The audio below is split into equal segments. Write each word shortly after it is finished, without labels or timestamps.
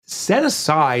set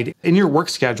aside in your work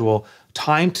schedule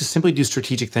time to simply do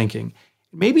strategic thinking.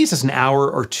 Maybe it's just an hour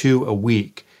or two a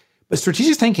week. But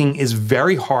strategic thinking is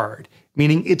very hard,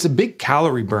 meaning it's a big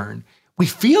calorie burn. We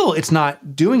feel it's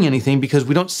not doing anything because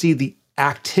we don't see the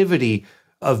activity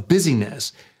of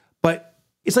busyness. But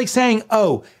it's like saying,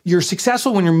 oh, you're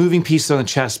successful when you're moving pieces on the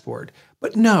chessboard.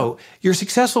 But no, you're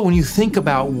successful when you think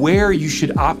about where you should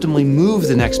optimally move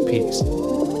the next piece.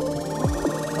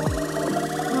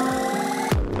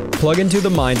 Plug into the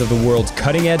minds of the world's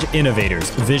cutting-edge innovators,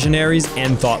 visionaries,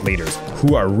 and thought leaders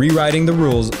who are rewriting the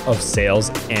rules of sales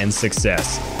and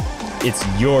success. It's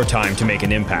your time to make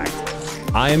an impact.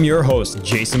 I am your host,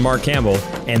 Jason Mark Campbell,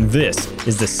 and this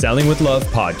is the Selling with Love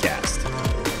podcast.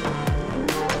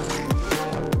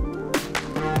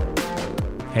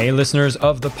 Hey, listeners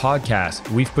of the podcast,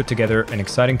 we've put together an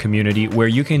exciting community where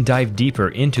you can dive deeper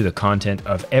into the content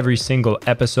of every single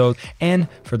episode. And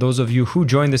for those of you who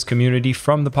join this community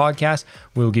from the podcast,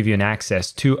 we'll give you an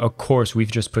access to a course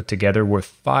we've just put together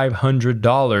worth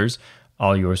 $500,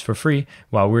 all yours for free,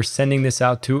 while we're sending this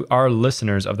out to our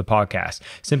listeners of the podcast.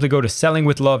 Simply go to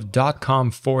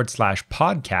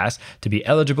sellingwithlove.com/podcast to be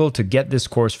eligible to get this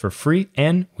course for free.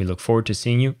 And we look forward to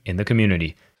seeing you in the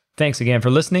community. Thanks again for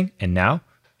listening. And now,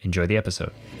 enjoy the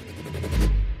episode.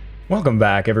 Welcome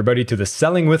back, everybody, to the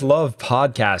Selling with Love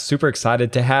podcast. Super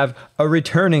excited to have a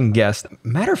returning guest.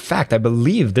 Matter of fact, I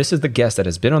believe this is the guest that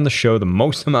has been on the show the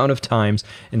most amount of times,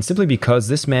 and simply because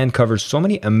this man covers so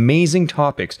many amazing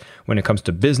topics when it comes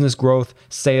to business growth,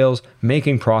 sales,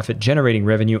 making profit, generating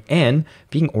revenue, and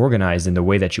being organized in the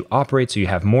way that you operate so you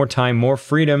have more time, more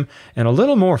freedom, and a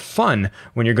little more fun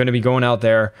when you're going to be going out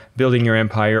there building your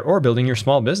empire or building your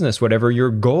small business, whatever your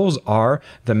goals are.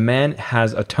 The man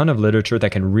has a ton of literature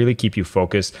that can really keep you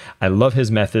focused. I love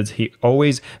his methods. He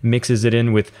always mixes it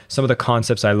in with some of the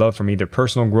concepts I love from either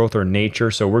personal growth or nature.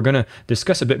 So we're going to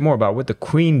discuss a bit more about what the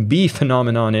queen bee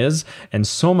phenomenon is and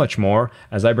so much more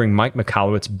as I bring Mike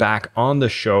Michalowicz back on the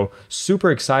show. Super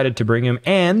excited to bring him.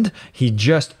 And he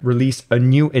just released a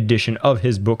new edition of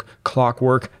his book,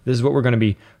 Clockwork. This is what we're going to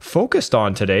be focused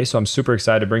on today. So I'm super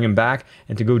excited to bring him back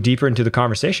and to go deeper into the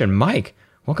conversation. Mike,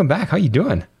 welcome back. How you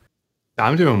doing?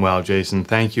 I'm doing well, Jason.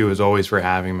 Thank you as always for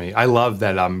having me. I love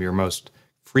that I'm your most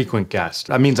frequent guest.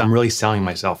 That means I'm really selling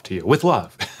myself to you with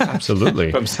love.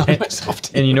 Absolutely. I'm selling myself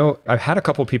to you. And you know, I've had a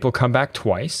couple of people come back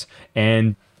twice,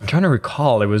 and I'm trying to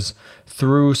recall, it was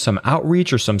through some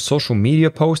outreach or some social media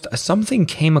post, something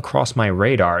came across my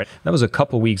radar. That was a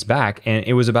couple weeks back, and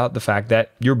it was about the fact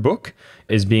that your book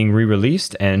is being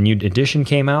re-released and a new edition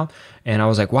came out. And I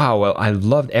was like, wow, well, I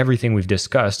loved everything we've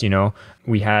discussed. You know,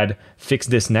 we had Fix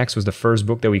This Next was the first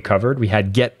book that we covered. We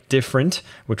had Get Different,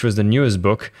 which was the newest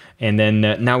book. And then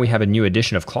now we have a new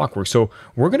edition of Clockwork. So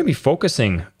we're going to be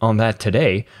focusing on that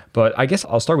today. But I guess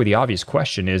I'll start with the obvious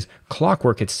question is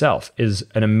Clockwork itself is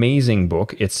an amazing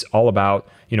book. It's all about,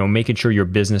 you know, making sure your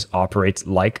business operates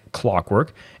like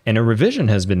clockwork. And a revision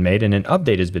has been made and an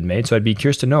update has been made. So I'd be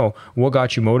curious to know what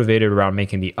got you motivated around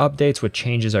making the updates, what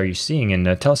changes are you seeing, and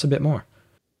tell us a bit more.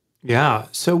 Yeah.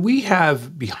 So we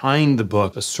have behind the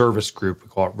book a service group, we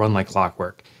call it Run Like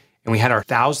Clockwork. And we had our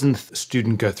 1,000th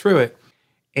student go through it.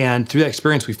 And through that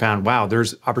experience, we found, wow,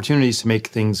 there's opportunities to make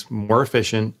things more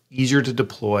efficient, easier to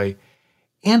deploy.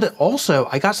 And also,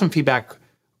 I got some feedback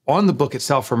on the book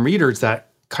itself from readers that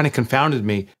kind of confounded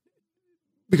me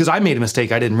because I made a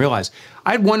mistake I didn't realize.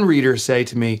 I had one reader say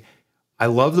to me, I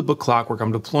love the book Clockwork.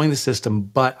 I'm deploying the system,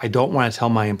 but I don't want to tell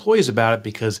my employees about it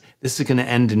because this is going to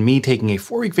end in me taking a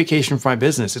 4-week vacation from my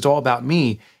business. It's all about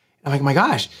me. And I'm like, my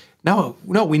gosh, no,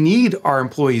 we need our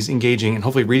employees engaging and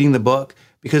hopefully reading the book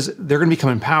because they're going to become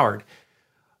empowered.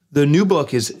 The new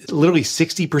book is literally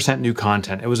 60% new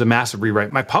content. It was a massive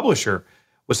rewrite. My publisher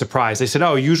was surprised. They said,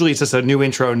 oh, usually it's just a new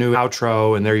intro, new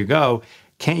outro, and there you go.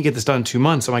 Can't you get this done in 2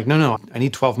 months? I'm like, no, I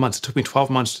need 12 months. It took me 12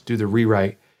 months to do the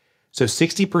rewrite. So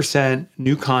 60%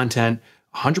 new content,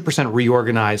 100%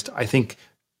 reorganized, I think,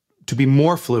 to be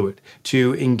more fluid,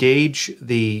 to engage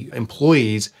the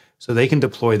employees so they can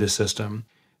deploy the system,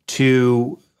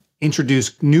 to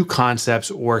introduce new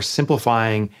concepts or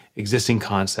simplifying existing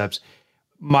concepts.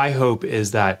 My hope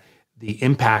is that the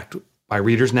impact by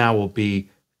readers now will be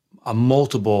a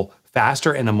multiple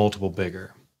faster and a multiple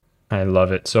bigger. I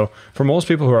love it. So for most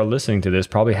people who are listening to this,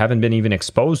 probably haven't been even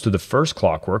exposed to the first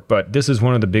Clockwork, but this is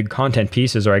one of the big content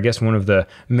pieces, or I guess one of the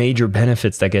major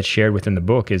benefits that gets shared within the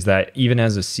book is that even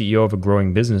as a CEO of a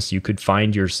growing business, you could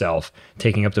find yourself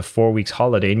taking up to 4 weeks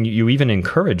holiday, and you even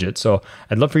encourage it. So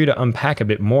I'd love for you to unpack a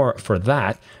bit more for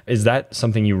that. Is that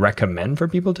something you recommend for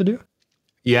people to do?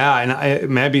 Yeah, and I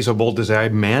may be so bold to say I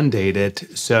mandate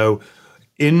it. So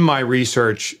In my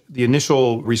research, the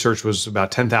initial research was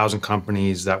about 10,000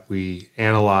 companies that we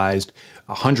analyzed,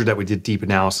 100 that we did deep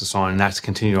analysis on, and that's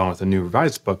continued on with the new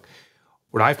revised book.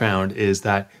 What I found is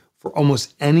that for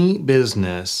almost any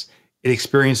business, it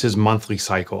experiences monthly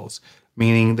cycles,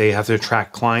 meaning they have to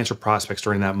attract clients or prospects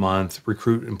during that month,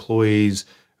 recruit employees,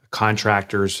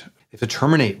 contractors, they have to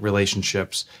terminate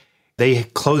relationships. They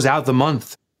close out the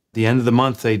month. At the end of the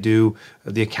month, they do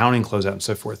the accounting closeout and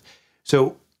so forth.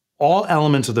 So all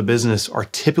elements of the business are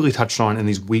typically touched on in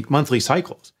these monthly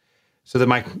cycles. So that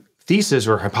my thesis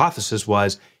or hypothesis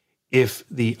was, if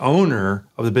the owner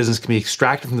of the business can be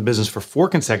extracted from the business for 4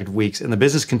 consecutive weeks and the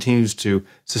business continues to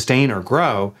sustain or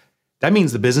grow, that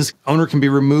means the business owner can be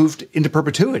removed into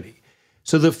perpetuity.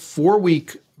 So the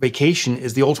 4-week vacation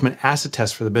is the ultimate acid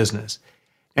test for the business.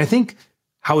 And I think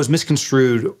how it was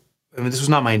misconstrued, I mean, this was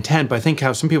not my intent, but I think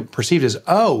how some people perceived it as,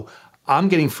 oh, I'm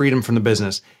getting freedom from the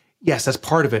business. Yes, that's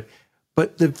part of it.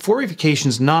 But the 4-week vacation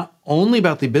is not only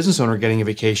about the business owner getting a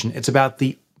vacation, it's about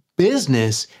the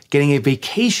business getting a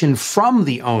vacation from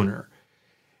the owner.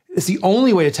 It's the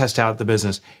only way to test out the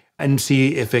business and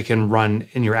see if it can run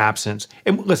in your absence.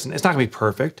 And listen, it's not going to be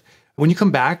perfect. When you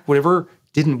come back, whatever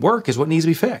didn't work is what needs to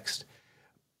be fixed.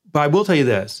 But I will tell you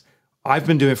this. I've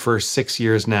been doing it for 6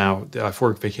 years now, the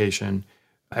 4-week vacation,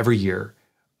 every year.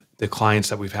 The clients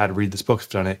that we've had to read this book have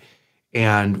done it.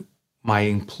 And my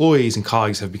employees and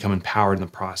colleagues have become empowered in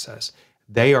the process.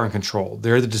 They are in control.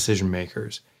 They're the decision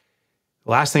makers.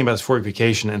 The last thing about this 4-week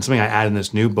vacation, and something I added in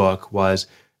this new book, was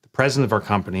the president of our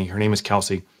company, her name is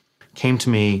Kelsey, came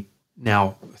to me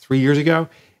now 3 years ago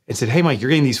and said, hey, Mike, you're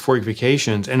getting these 4-week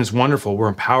vacations, and it's wonderful. We're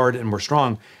empowered and we're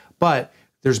strong. But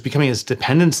there's becoming this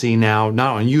dependency now,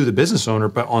 not on you, the business owner,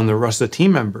 but on the rest of the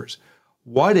team members.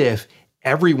 What if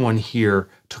everyone here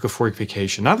took a 4-week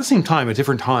vacation? Not at the same time, at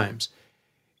different times.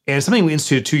 And it's something we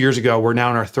instituted 2 years ago. We're now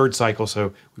in our 3rd cycle.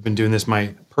 So we've been doing this.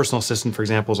 My personal assistant, for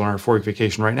example, is on our 4-week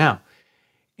vacation right now.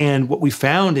 And what we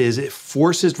found is it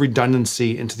forces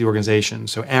redundancy into the organization.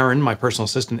 So Aaron, my personal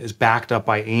assistant, is backed up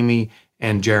by Amy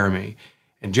and Jeremy.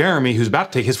 And Jeremy, who's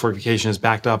about to take his 4-week vacation, is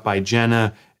backed up by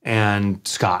Jenna and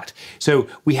Scott. So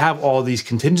we have all these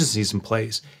contingencies in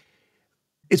place.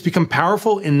 It's become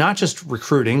powerful in not just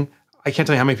recruiting. I can't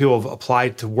tell you how many people have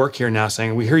applied to work here now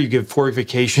saying, we hear you give 4-week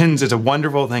vacations. It's a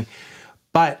wonderful thing.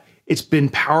 But it's been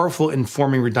powerful in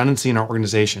forming redundancy in our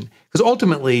organization. Because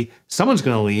ultimately, someone's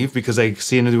going to leave because they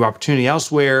see a new opportunity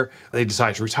elsewhere. They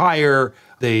decide to retire.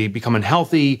 They become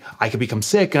unhealthy. I could become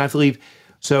sick and I have to leave.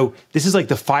 So this is like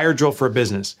the fire drill for a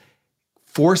business.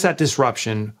 Force that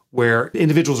disruption where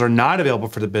individuals are not available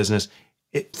for the business.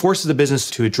 It forces the business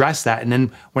to address that. And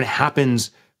then when it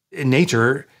happens in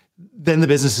nature, then the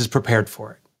business is prepared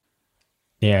for it.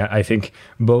 Yeah, I think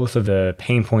both of the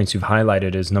pain points you've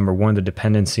highlighted is, number one, the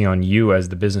dependency on you as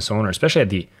the business owner, especially at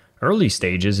the early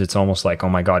stages. It's almost like, oh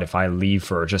my God, if I leave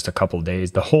for just a couple of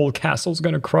days, the whole castle's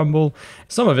going to crumble.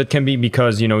 Some of it can be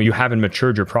because, you haven't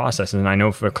matured your process. And I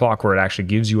know for Clockwork, it actually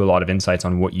gives you a lot of insights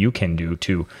on what you can do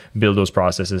to build those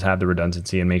processes, have the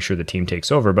redundancy, and make sure the team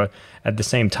takes over. But at the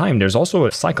same time, there's also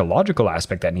a psychological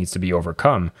aspect that needs to be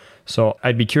overcome. So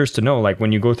I'd be curious to know, like,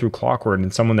 when you go through Clockwork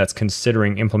and someone that's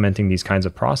considering implementing these kinds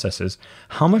of processes,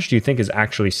 how much do you think is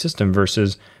actually system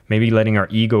versus maybe letting our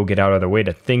ego get out of the way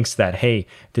that thinks that, hey,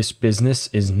 this business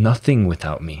is nothing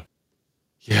without me?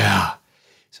 Yeah.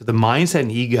 So the mindset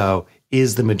and ego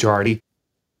is the majority.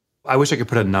 I wish I could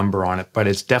put a number on it, but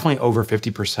it's definitely over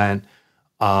 50%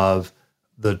 of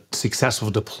the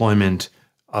successful deployment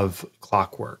of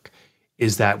Clockwork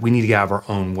is that we need to get out of our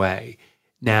own way.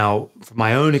 Now, from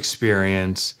my own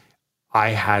experience, I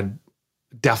had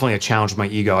definitely a challenge with my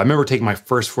ego. I remember taking my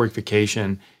first 4-week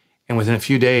vacation, and within a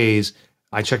few days,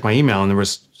 I checked my email and there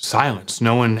was silence.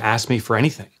 No one asked me for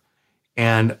anything.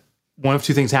 And one of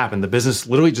two things happened. The business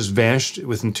literally just vanished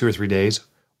within 2 or 3 days.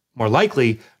 More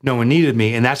likely, no one needed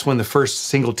me. And that's when the first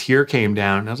single tear came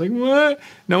down. And I was like, what?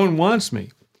 No one wants me.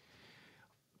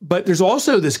 But there's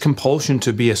also this compulsion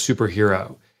to be a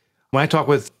superhero. When I talk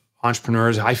with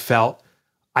entrepreneurs, I felt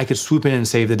I could swoop in and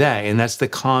save the day. And that's the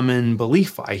common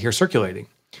belief I hear circulating.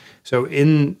 So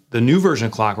in the new version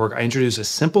of Clockwork, I introduced a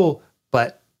simple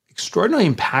but extraordinarily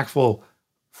impactful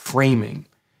framing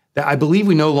that I believe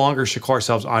we no longer should call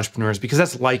ourselves entrepreneurs because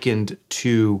that's likened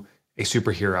to a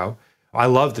superhero. I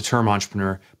love the term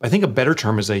entrepreneur, but I think a better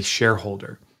term is a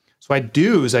shareholder. So what I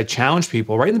do is I challenge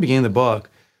people right in the beginning of the book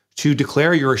to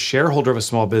declare you're a shareholder of a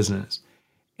small business.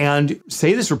 And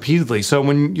say this repeatedly. So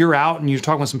when you're out and you're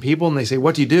talking with some people and they say,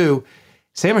 what do you do?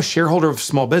 Say I'm a shareholder of a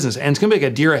small business. And it's going to be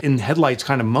like a deer in headlights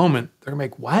kind of moment. They're going to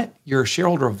be like, what? You're a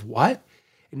shareholder of what?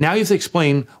 And now you have to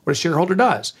explain what a shareholder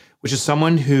does. which is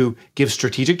someone who gives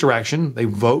strategic direction. They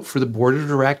vote for the board of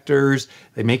directors,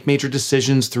 they make major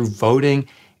decisions through voting,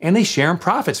 and they share in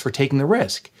profits for taking the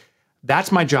risk.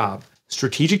 That's my job,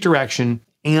 strategic direction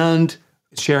and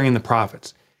sharing in the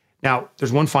profits. Now,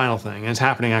 there's one final thing, and it's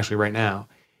happening actually right now.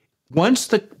 Once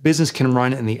the business can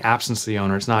run in the absence of the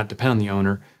owner, it's not dependent on the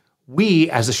owner, we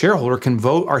as a shareholder can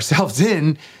vote ourselves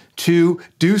in to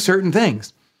do certain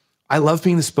things. I love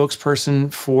being the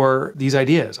spokesperson for these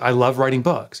ideas. I love writing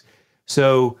books.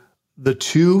 So the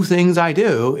two things I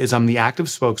do is I'm the active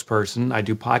spokesperson. I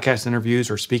do podcast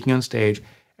interviews or speaking on stage,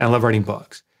 and I love writing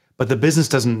books. But the business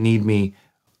doesn't need me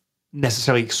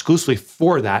necessarily exclusively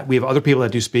for that. We have other people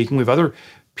that do speaking. We have other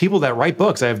people that write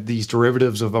books. I have these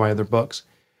derivatives of my other books.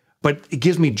 But it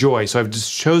gives me joy. So I've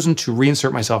just chosen to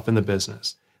reinsert myself in the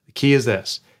business. The key is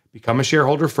this: become a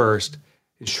shareholder first,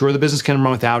 ensure the business can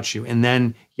run without you. And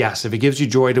then, yes, if it gives you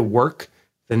joy to work,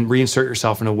 then reinsert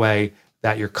yourself in a way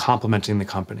that you're complementing the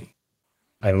company.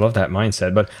 I love that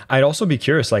mindset. But I'd also be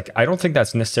curious, like, I don't think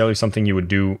that's necessarily something you would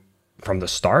do from the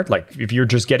start. Like, if you're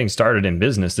just getting started in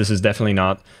business, this is definitely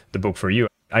not the book for you.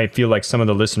 I feel like some of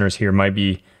the listeners here might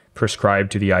be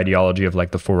prescribed to the ideology of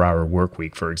like the 4-hour work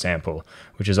week, for example,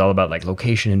 which is all about like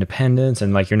location independence.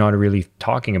 And like, you're not really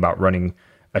talking about running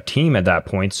a team at that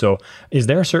point. So is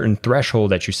there a certain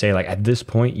threshold that you say, like, at this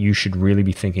point, you should really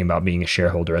be thinking about being a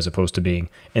shareholder as opposed to being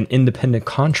an independent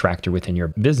contractor within your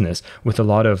business with a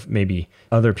lot of maybe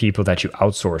other people that you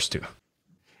outsource to?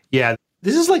 Yeah,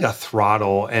 this is like a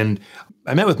throttle. And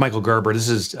I met with Michael Gerber. This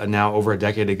is now over a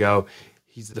decade ago.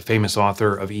 He's the famous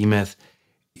author of E-Myth.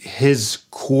 His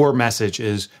core message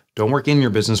is don't work in your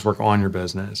business, work on your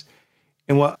business.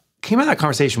 And what came out of that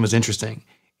conversation was interesting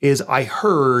is I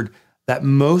heard that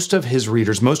most of his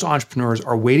readers, most entrepreneurs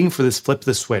are waiting for this flip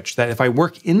the switch, that if I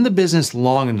work in the business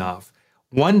long enough,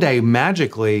 one day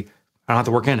magically, I don't have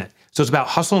to work in it. So it's about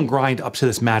hustle and grind up to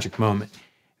this magic moment.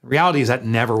 The reality is that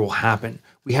never will happen.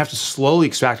 We have to slowly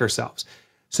extract ourselves.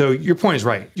 So your point is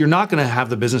right. You're not going to have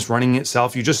the business running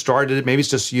itself. You just started it. Maybe it's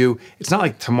just you. It's not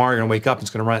like tomorrow you're going to wake up and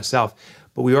it's going to run itself.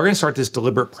 But we are going to start this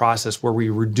deliberate process where we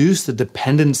reduce the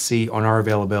dependency on our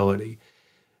availability.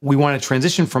 We want to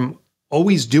transition from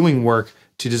always doing work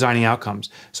to designing outcomes.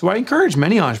 So what I encourage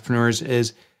many entrepreneurs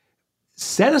is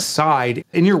set aside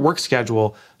in your work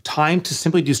schedule time to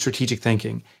simply do strategic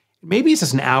thinking. Maybe it's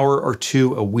just an hour or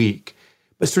two a week.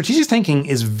 But strategic thinking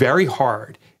is very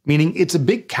hard, meaning it's a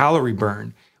big calorie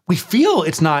burn. We feel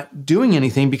it's not doing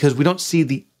anything because we don't see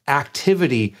the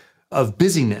activity of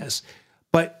busyness.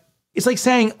 But it's like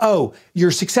saying, oh,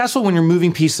 you're successful when you're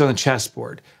moving pieces on the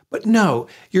chessboard. But no,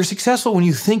 you're successful when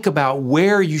you think about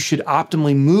where you should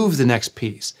optimally move the next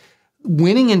piece.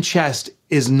 Winning in chess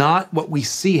is not what we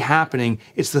see happening.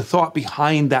 It's the thought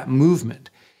behind that movement.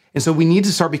 And so we need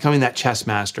to start becoming that chess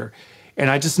master. And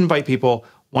I just invite people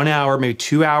 1 hour, maybe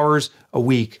 2 hours a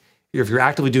week, if you're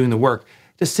actively doing the work,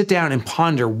 just sit down and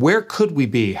ponder, where could we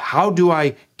be? How do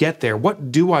I get there?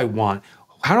 What do I want?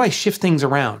 How do I shift things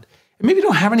around? And maybe you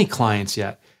don't have any clients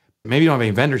yet. Maybe you don't have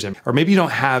any vendors yet, or maybe you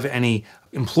don't have any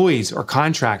employees or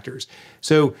contractors.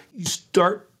 So you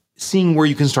start seeing where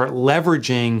you can start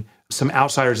leveraging some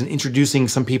outsiders and introducing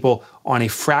some people on a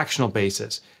fractional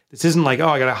basis. This isn't like, oh,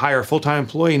 I got to hire a full-time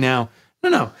employee now.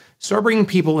 No. Start bringing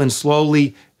people in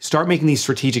slowly, start making these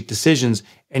strategic decisions,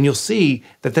 and you'll see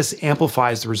that this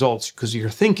amplifies the results because you're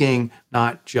thinking,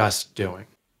 not just doing.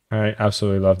 I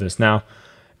absolutely love this. Now,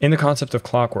 in the concept of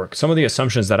clockwork, some of the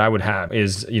assumptions that I would have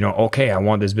is, okay, I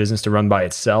want this business to run by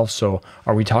itself. So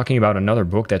are we talking about another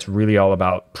book that's really all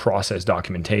about process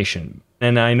documentation?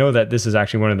 And I know that this is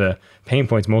actually one of the pain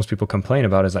points most people complain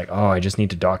about is like, oh, I just need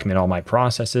to document all my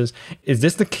processes. Is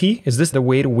this the key? Is this the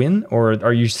way to win? Or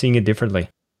are you seeing it differently?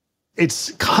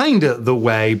 It's kind of the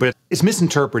way, but it's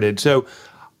misinterpreted. So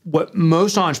what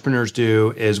most entrepreneurs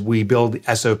do is we build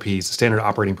SOPs, standard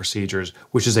operating procedures,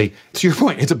 which is to your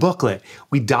point, it's a booklet.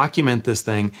 We document this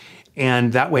thing,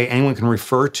 and that way anyone can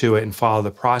refer to it and follow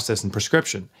the process and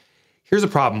prescription. Here's the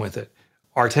problem with it.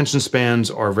 Our attention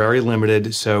spans are very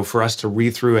limited, so for us to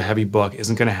read through a heavy book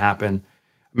isn't going to happen.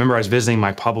 I remember I was visiting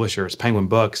my publishers, Penguin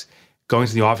Books, going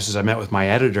to the offices, I met with my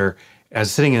editor. I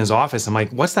was sitting in his office. I'm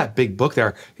like, what's that big book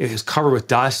there? It was covered with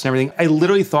dust and everything. I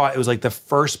literally thought it was like the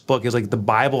first book. It was like the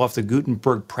Bible off the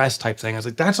Gutenberg press type thing. I was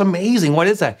like, that's amazing. What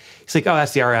is that? He's like, oh,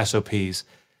 that's the RSOPs.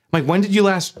 I'm like, when did you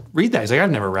last read that? He's like,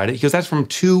 I've never read it. Because that's from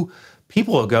 2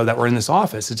 people ago that were in this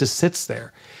office. It just sits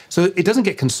there. So it doesn't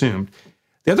get consumed.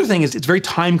 The other thing is it's very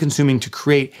time consuming to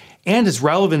create, and its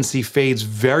relevancy fades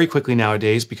very quickly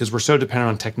nowadays because we're so dependent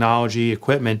on technology,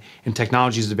 equipment, and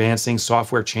technology is advancing,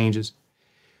 software changes.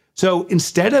 So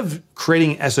instead of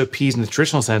creating SOPs in the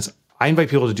traditional sense, I invite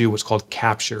people to do what's called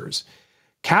captures.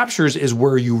 Captures is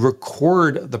where you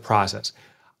record the process.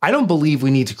 I don't believe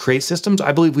we need to create systems.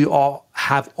 I believe we all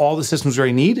have all the systems we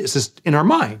already need. It's just in our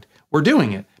mind. We're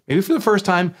doing it. Maybe for the first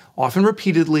time, often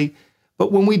repeatedly.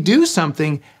 But when we do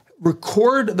something,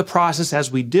 record the process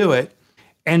as we do it.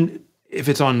 And if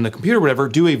it's on the computer or whatever,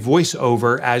 do a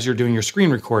voiceover as you're doing your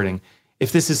screen recording.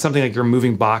 If this is something like you're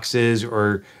moving boxes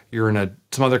or you're in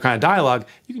some other kind of dialogue,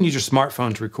 you can use your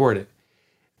smartphone to record it.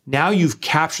 Now you've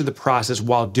captured the process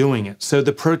while doing it. So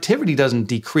the productivity doesn't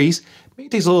decrease. Maybe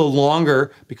it takes a little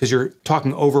longer because you're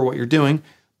talking over what you're doing,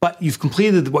 but you've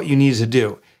completed what you needed to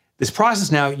do. This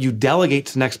process now you delegate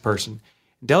to the next person.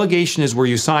 Delegation is where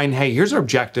you sign, hey, here's our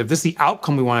objective. This is the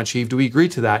outcome we want to achieve. Do we agree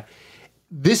to that?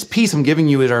 This piece I'm giving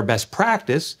you is our best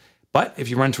practice, but if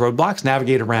you run into roadblocks,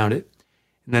 navigate around it.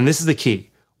 And then this is the key.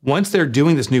 Once they're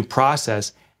doing this new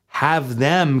process, have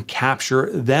them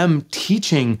capture them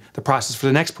teaching the process for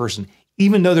the next person,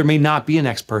 even though there may not be a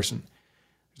next person.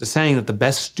 There's a saying that the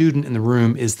best student in the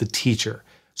room is the teacher.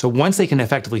 So once they can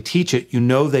effectively teach it, you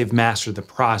know they've mastered the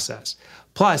process.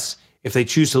 Plus, if they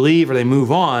choose to leave or they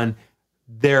move on,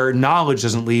 their knowledge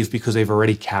doesn't leave because they've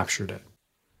already captured it.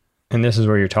 And this is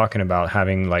where you're talking about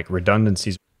having like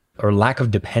redundancies or lack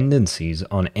of dependencies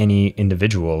on any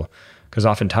individual. Because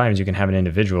oftentimes you can have an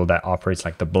individual that operates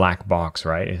like the black box,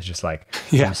 right? It's just like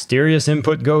mysterious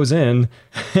input goes in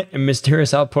and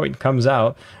mysterious output comes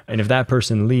out. And if that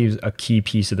person leaves, a key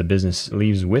piece of the business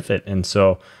leaves with it. And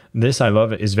so this, I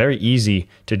love it, is very easy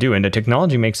to do. And the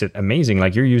technology makes it amazing.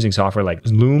 Like you're using software like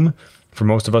Loom. For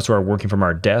most of us who are working from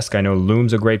our desk, I know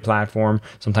Loom's a great platform,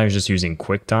 sometimes just using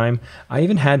QuickTime. I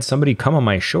even had somebody come on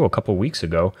my show a couple weeks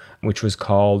ago, which was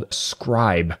called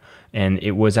Scribe. And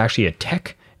it was actually a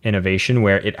tech innovation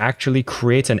where it actually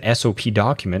creates an SOP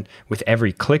document with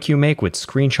every click you make with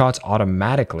screenshots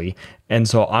automatically. And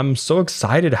so I'm so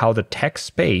excited how the tech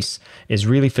space is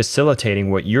really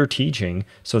facilitating what you're teaching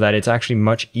so that it's actually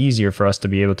much easier for us to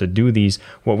be able to do these,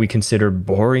 what we consider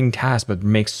boring tasks, but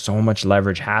makes so much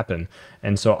leverage happen.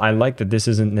 And so I like that this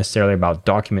isn't necessarily about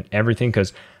document everything,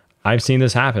 because I've seen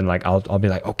this happen. Like I'll be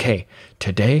like, okay,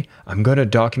 today I'm going to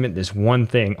document this one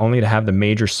thing only to have the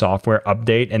major software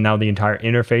update. And now the entire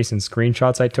interface and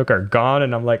screenshots I took are gone.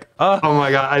 And I'm like, oh my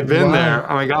God, I've been there.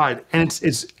 Oh my God. And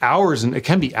it's hours, and it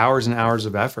can be hours and hours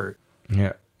of effort.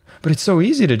 Yeah. But it's so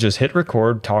easy to just hit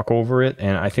record, talk over it.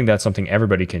 And I think that's something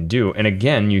everybody can do. And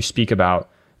again, you speak about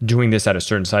doing this at a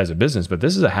certain size of business, but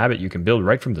this is a habit you can build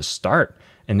right from the start.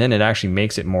 And then it actually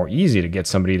makes it more easy to get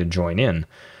somebody to join in.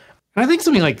 And I think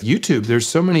something like YouTube, there's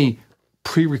so many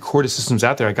pre-recorded systems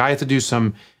out there. Like I have to do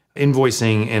some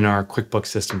invoicing in our QuickBooks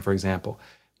system, for example.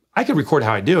 I could record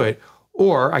how I do it,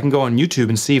 or I can go on YouTube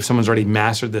and see if someone's already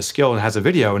mastered this skill and has a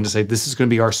video and just say, this is going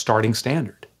to be our starting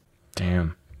standard.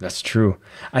 Damn, that's true.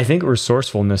 I think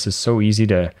resourcefulness is so easy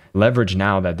to leverage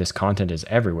now that this content is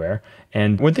everywhere.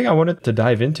 And one thing I wanted to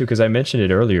dive into, because I mentioned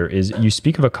it earlier, is you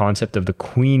speak of a concept of the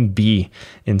queen bee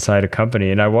inside a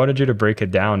company. And I wanted you to break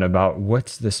it down about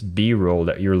what's this bee role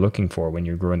that you're looking for when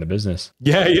you're growing the business.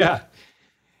 Yeah.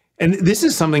 And this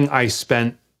is something I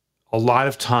spent a lot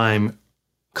of time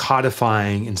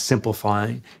codifying and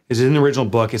simplifying. Is in the original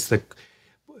book, it's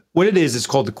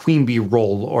called the queen bee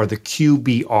role, or the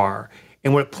QBR.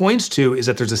 And what it points to is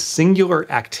that there's a singular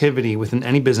activity within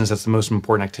any business that's the most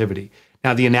important activity.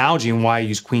 Now, the analogy and why I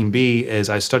use queen bee is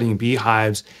I was studying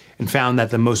beehives and found that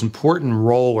the most important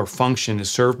role or function is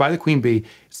served by the queen bee.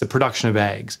 It's the production of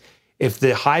eggs. If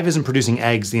the hive isn't producing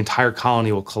eggs, the entire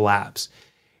colony will collapse.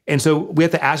 And so we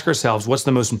have to ask ourselves, what's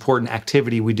the most important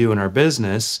activity we do in our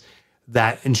business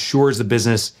that ensures the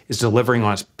business is delivering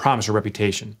on its promise or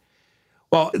reputation?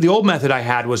 Well, the old method I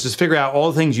had was just figure out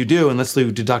all the things you do and let's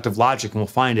do deductive logic and we'll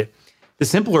find it. The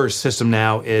simpler system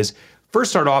now is first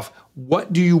start off,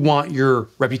 what do you want your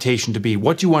reputation to be?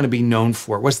 What do you want to be known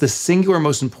for? What's the singular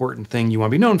most important thing you want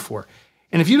to be known for?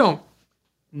 And if you don't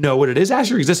know what it is, ask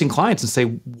your existing clients and say,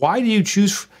 why do you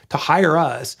choose to hire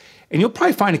us? And you'll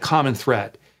probably find a common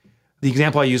thread. The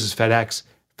example I use is FedEx.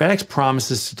 FedEx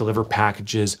promises to deliver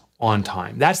packages on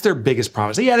time. That's their biggest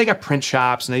promise. Yeah, they got print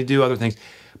shops and they do other things,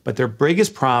 but their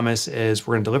biggest promise is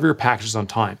we're going to deliver your packages on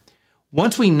time.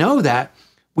 Once we know that,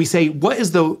 we say, what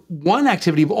is the one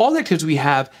activity of all the activities we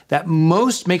have that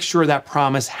most makes sure that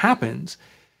promise happens?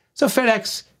 So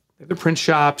FedEx, they have the print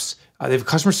shops, they have a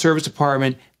customer service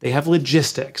department, they have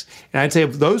logistics. And I'd say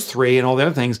of those three and all the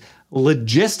other things,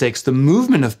 logistics, the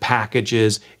movement of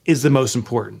packages, is the most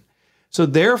important. So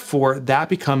therefore, that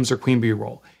becomes their queen bee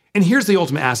role. And here's the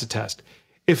ultimate acid test.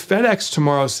 If FedEx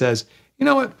tomorrow says, you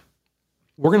know what,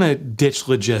 we're going to ditch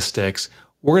logistics,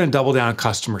 we're going to double down on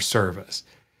customer service,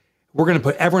 we're going to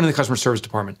put everyone in the customer service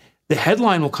department, the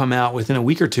headline will come out within a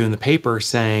week or two in the paper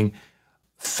saying,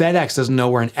 FedEx doesn't know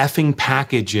where an effing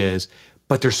package is,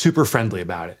 but they're super friendly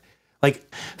about it.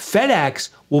 Like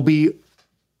FedEx will be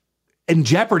in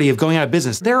jeopardy of going out of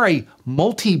business. They're a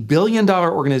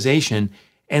multi-billion-dollar organization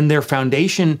and their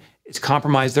foundation is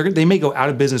compromised. They may go out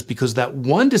of business because of that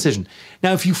one decision.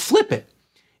 Now, if you flip it,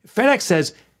 FedEx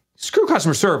says, screw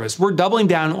customer service. We're doubling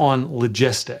down on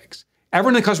logistics.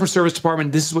 Everyone in the customer service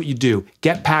department, this is what you do.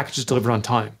 Get packages delivered on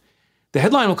time. The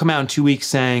headline will come out in 2 weeks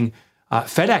saying,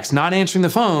 FedEx not answering the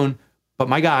phone, but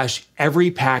my gosh,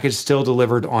 every package still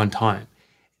delivered on time.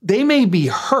 They may be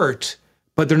hurt,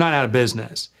 but they're not out of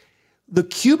business. The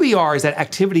QBR is that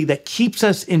activity that keeps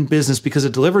us in business because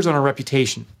it delivers on our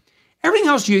reputation. Everything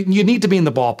else, you need to be in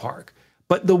the ballpark.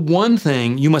 But the one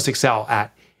thing you must excel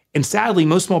at, and sadly,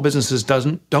 most small businesses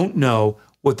don't know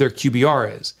what their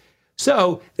QBR is.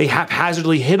 So they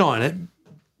haphazardly hit on it.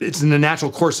 It's in the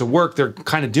natural course of work. They're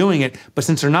kind of doing it. But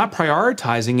since they're not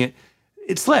prioritizing it,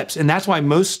 it slips. And that's why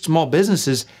most small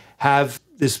businesses have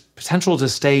this potential to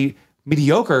stay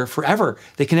mediocre forever.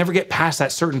 They can never get past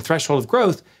that certain threshold of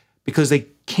growth because they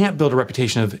can't build a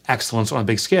reputation of excellence on a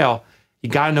big scale. You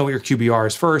got to know what your QBR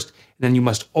is first, and then you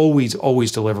must always,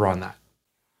 always deliver on that.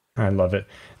 I love it.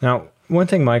 Now, one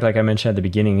thing, Mike, like I mentioned at the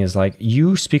beginning, is like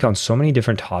you speak on so many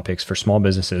different topics for small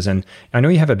businesses. And I know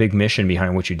you have a big mission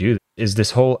behind what you do. Is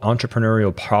this whole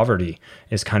entrepreneurial poverty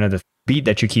is kind of the beat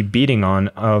that you keep beating on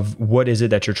of what is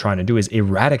it that you're trying to do is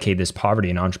eradicate this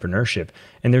poverty in entrepreneurship.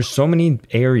 And there's so many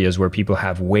areas where people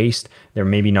have waste, they're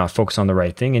maybe not focused on the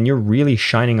right thing, and you're really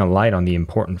shining a light on the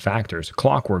important factors.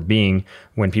 Clockwork being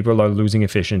when people are losing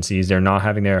efficiencies, they're not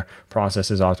having their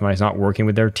processes optimized, not working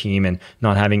with their team, and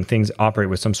not having things operate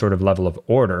with some sort of level of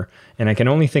order. And I can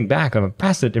only think back of a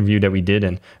past interview that we did,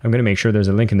 and I'm going to make sure there's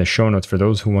a link in the show notes for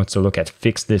those who wants to look at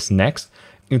Fix This Next.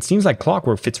 It seems like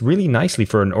Clockwork fits really nicely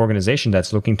for an organization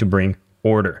that's looking to bring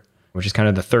order, which is kind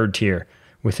of the third tier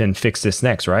within Fix This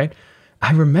Next, right?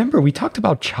 I remember we talked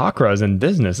about chakras in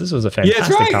business. This was a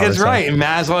fantastic conversation. That's right.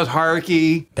 Maslow's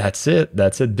hierarchy. That's it.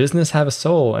 Business have a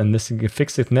soul, and this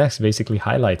Fix This Next basically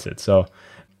highlights it. So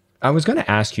I was going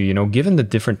to ask you, given the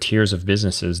different tiers of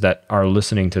businesses that are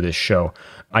listening to this show,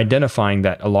 identifying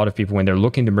that a lot of people, when they're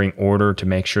looking to bring order to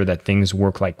make sure that things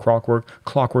work like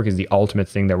clockwork is the ultimate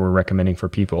thing that we're recommending for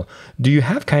people. Do you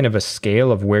have kind of a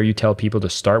scale of where you tell people to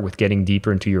start with getting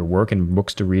deeper into your work and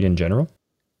books to read in general?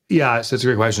 Yeah, so that's a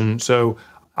great question. So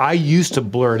I used to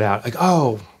blur it out like,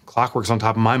 oh, Clockwork's on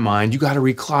top of my mind. You got to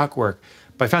read Clockwork.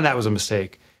 But I found that was a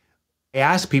mistake. I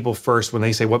ask people first when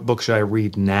they say, what book should I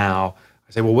read now?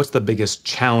 I say, well, what's the biggest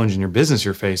challenge in your business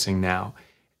you're facing now?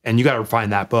 And you got to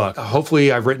find that book.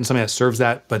 Hopefully I've written something that serves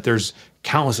that, but there's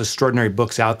countless extraordinary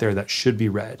books out there that should be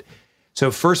read.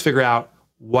 So first figure out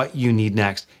what you need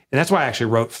next. And that's why I actually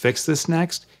wrote Fix This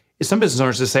Next, is some business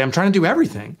owners just say, I'm trying to do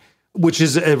everything, which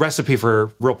is a recipe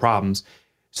for real problems.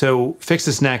 So Fix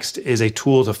This Next is a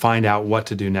tool to find out what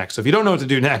to do next. So if you don't know what to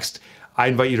do next, I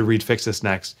invite you to read Fix This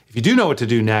Next. If you do know what to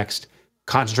do next,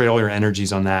 concentrate all your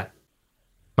energies on that.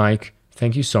 Mike,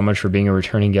 thank you so much for being a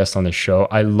returning guest on this show.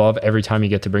 I love every time you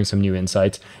get to bring some new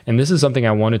insights. And this is something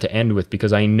I wanted to end with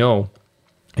because I know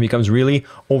it becomes really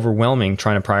overwhelming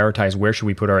trying to prioritize where should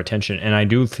we put our attention. And I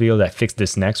do feel that Fix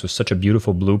This Next was such a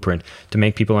beautiful blueprint to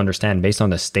make people understand based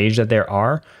on the stage that they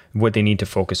are, what they need to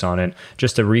focus on. And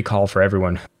just to recall for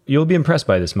everyone, you'll be impressed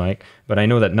by this, Mike, but I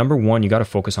know that number one, you got to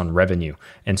focus on revenue.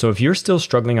 And so if you're still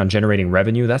struggling on generating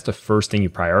revenue, that's the first thing you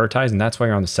prioritize. And that's why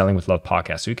you're on the Selling with Love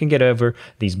podcast. So you can get over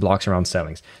these blocks around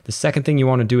sellings. The second thing you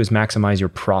want to do is maximize your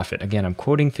profit. Again, I'm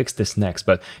quoting Fix This Next,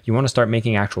 but you want to start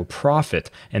making actual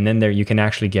profit. And then there you can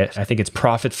actually get, I think it's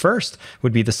Profit First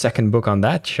would be the second book on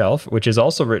that shelf, which is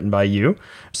also written by you.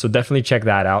 So definitely check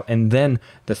that out. And then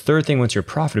the third thing, once you're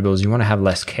profitable, is you want to have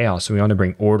less chaos. So we want to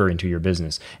bring order into your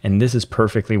business. And this is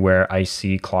perfectly where I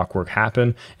see Clockwork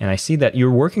happen. And I see that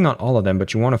you're working on all of them,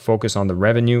 but you want to focus on the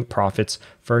revenue, profits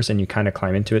first, and you kind of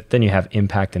climb into it. Then you have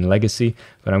impact and legacy,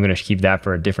 but I'm going to keep that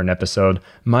for a different episode.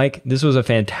 Mike, this was a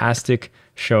fantastic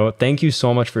show. Thank you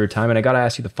so much for your time. And I got to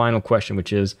ask you the final question,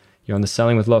 which is, you're on the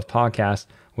Selling with Love podcast.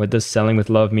 What does selling with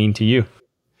love mean to you?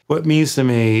 What it means to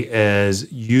me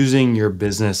is using your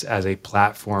business as a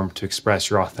platform to express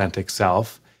your authentic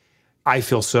self. I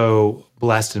feel so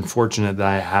blessed and fortunate that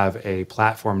I have a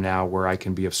platform now where I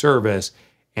can be of service.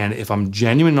 And if I'm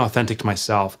genuine and authentic to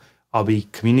myself, I'll be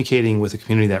communicating with a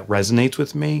community that resonates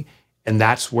with me. And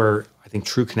that's where I think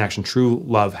true connection, true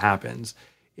love happens,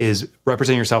 is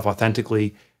representing yourself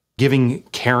authentically, giving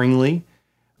caringly.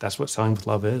 That's what Selling with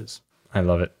Love is. I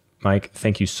love it. Mike,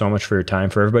 thank you so much for your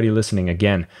time. For everybody listening,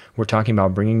 again, we're talking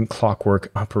about bringing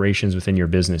clockwork operations within your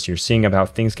business. You're seeing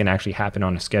about things can actually happen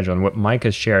on a schedule. And what Mike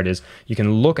has shared is you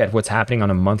can look at what's happening on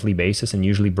a monthly basis and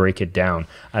usually break it down.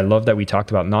 I love that we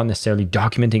talked about not necessarily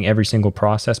documenting every single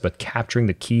process, but capturing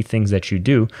the key things that you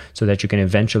do so that you can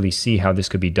eventually see how this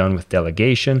could be done with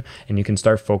delegation. And you can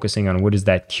start focusing on what is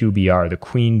that QBR, the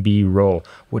queen bee role.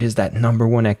 What is that number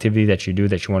one activity that you do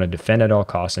that you want to defend at all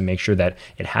costs and make sure that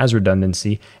it has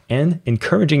redundancy, and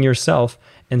encouraging yourself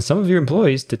and some of your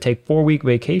employees to take 4-week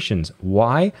vacations.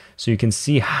 Why? So you can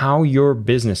see how your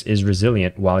business is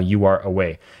resilient while you are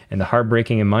away. And the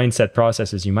heartbreaking and mindset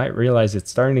process is you might realize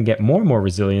it's starting to get more and more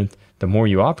resilient the more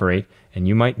you operate, and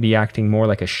you might be acting more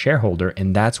like a shareholder,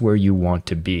 and that's where you want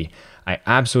to be. I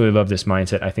absolutely love this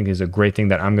mindset. I think it's a great thing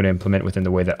that I'm going to implement within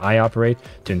the way that I operate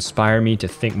to inspire me to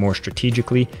think more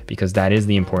strategically, because that is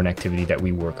the important activity that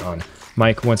we work on.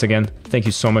 Mike, once again, thank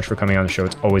you so much for coming on the show.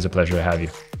 It's always a pleasure to have you.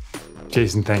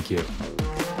 Jason, thank you.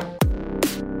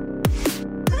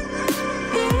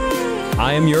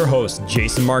 I am your host,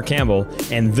 Jason Mark Campbell,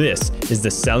 and this is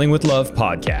the Selling with Love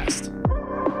podcast.